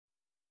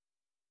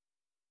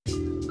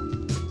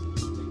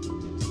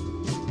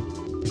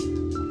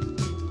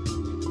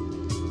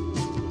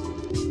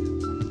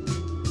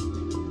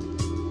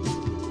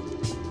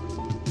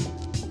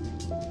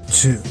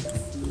Shit.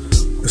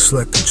 It's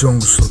like the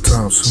jungle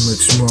sometimes, it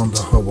makes you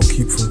wonder how I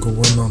keep from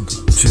going under.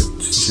 It's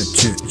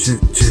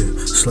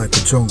like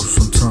the jungle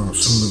sometimes,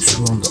 it makes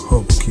you wonder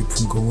how I keep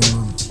from going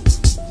under.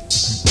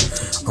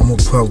 I'm a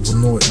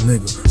paranoid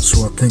nigga,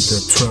 so I think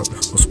that trap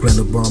was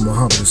planted by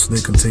Muhammad so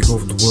they can take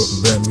over the world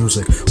and ban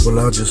music. Well,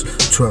 I just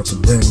try to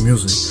ban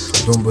music.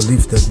 Don't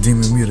believe that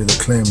demon media that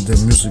claim their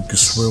music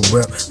is real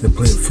rap. They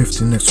play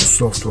 50 next to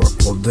soft rock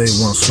all day,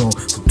 one song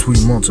for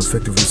 3 months,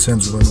 effectively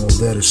censoring all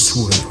that is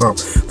true hip hop.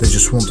 They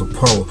just want the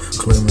power,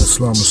 claiming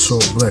Islam is so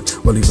black,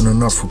 while even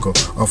in Africa,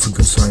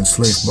 Africans are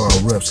enslaved by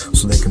our raps,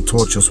 so they can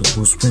torture us with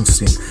Bruce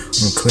Springsteen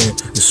and claim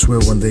it's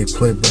real when they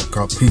play back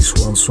our piece,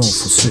 one song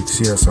for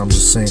 6 years. I'm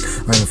just saying,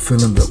 I ain't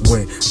feeling that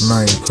way, and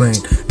I ain't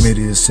playing.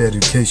 Media's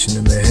education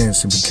in their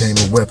hands, it became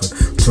a weapon,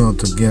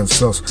 turned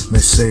against us. And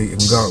they say in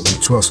God we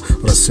trust,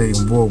 but I say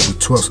in war we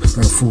trust,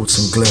 and fruits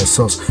and glass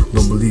us.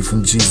 Don't believe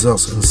in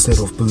Jesus instead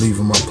of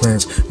believing my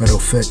plans. Matter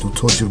of fact, who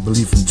told you to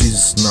believe in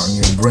Jesus is not in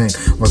your brain?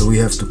 Why do we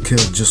have to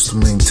kill just to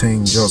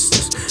maintain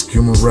justice?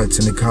 Human rights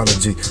and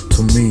ecology,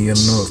 to me, an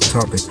earth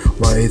topic.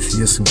 Why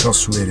atheists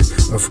incarcerated,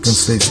 African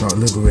slaves not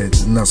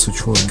liberated, and not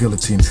such for a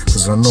guillotine?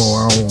 Cause I know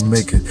I won't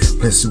make it.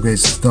 Plastic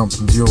waste is dumped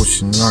in the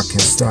ocean and I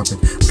can't stop it.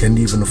 Can't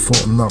even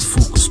afford enough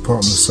focus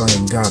partners, I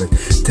ain't got it.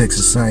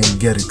 Texas, I ain't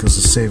get it, cause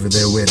the savior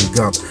they already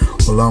got.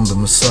 Well, I'm the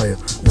messiah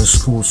in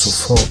schools of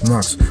hard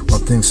knocks. My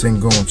things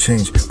ain't gonna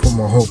change. Put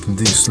my hope in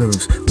these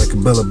lyrics like a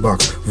bella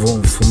box.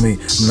 Voting for me,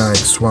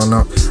 nice, why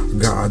not? I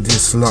got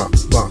ideas a lot,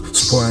 but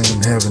I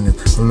ain't having it.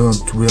 I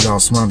learned to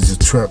realize mine is a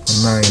trap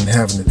and I ain't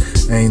having it.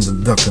 I ain't the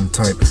ducking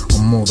type,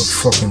 I'm more the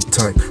fucking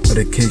type.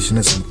 Medication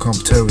has become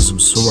terrorism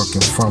so I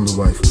can find a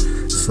wife.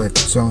 It's like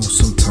the jungle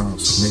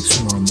sometimes, it makes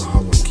you wonder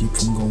how I keep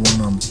from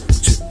going under.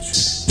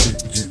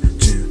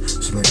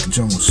 It's like the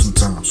jungle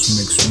sometimes, it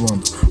makes you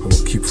wonder how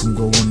I keep from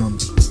going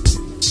under.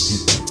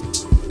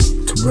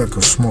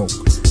 Tobacco smoke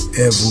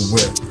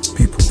everywhere,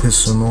 people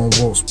pissing on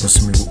walls,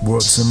 pressing me with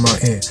words in my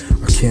ear.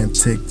 I can't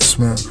take the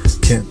smell,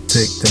 can't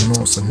take the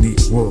noise, I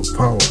need world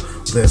power,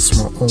 that's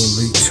my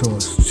only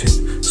choice.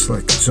 It's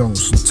like the jungle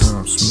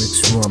sometimes, it makes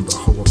you wonder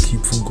how I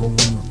keep from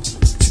going under.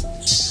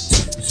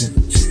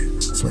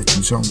 It's like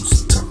the jungle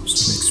sometimes,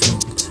 it makes you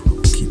wonder how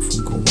I keep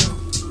from going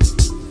under.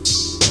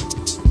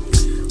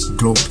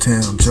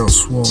 Globalfirm,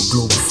 JustWar,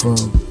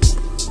 Globalfirm.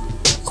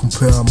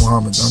 Compare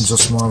Muhammad,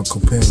 JustWar,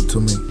 compare him to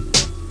me.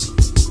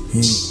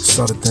 He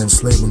started the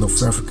enslavement of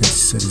Africans. He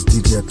said his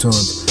DD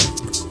turned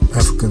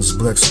Africans,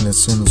 blacks, and their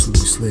sinners would be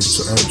slaves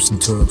to Arabs and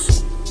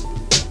Turks.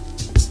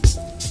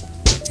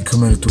 He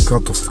committed to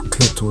cut off the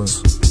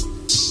clitoris,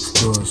 of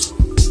course.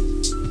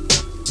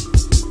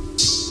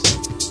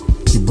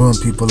 He burned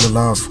people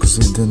alive because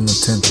they didn't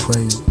attend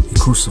prayer. He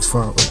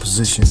crucified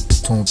opposition,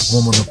 torn the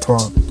woman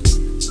apart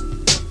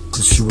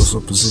because she was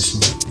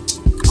opposition.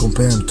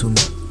 Compare him to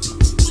me,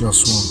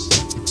 JustWar.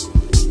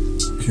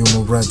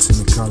 Human rights and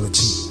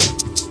ecology,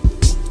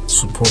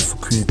 support for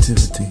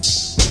creativity,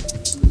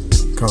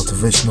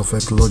 cultivation of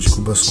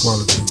ecological best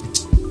quality,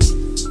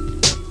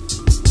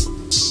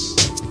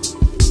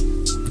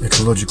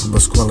 ecological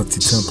best quality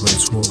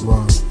templates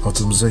worldwide,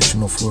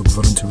 optimization of work,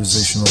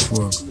 voluntarization of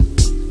work.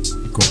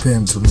 Compare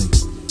him to me,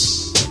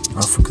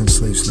 African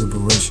slaves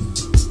liberation.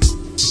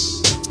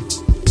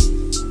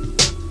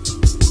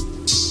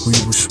 Who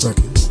you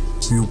respecting,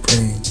 who you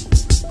paying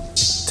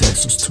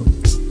taxes to.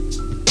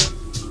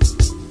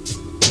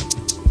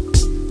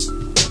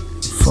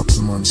 Fuck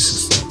the money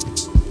system.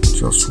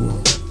 JustWar,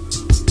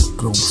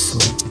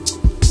 Globalfirm.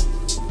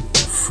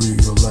 Free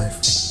your life,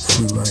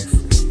 free life.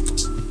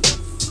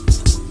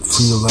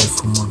 Free your life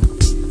for money.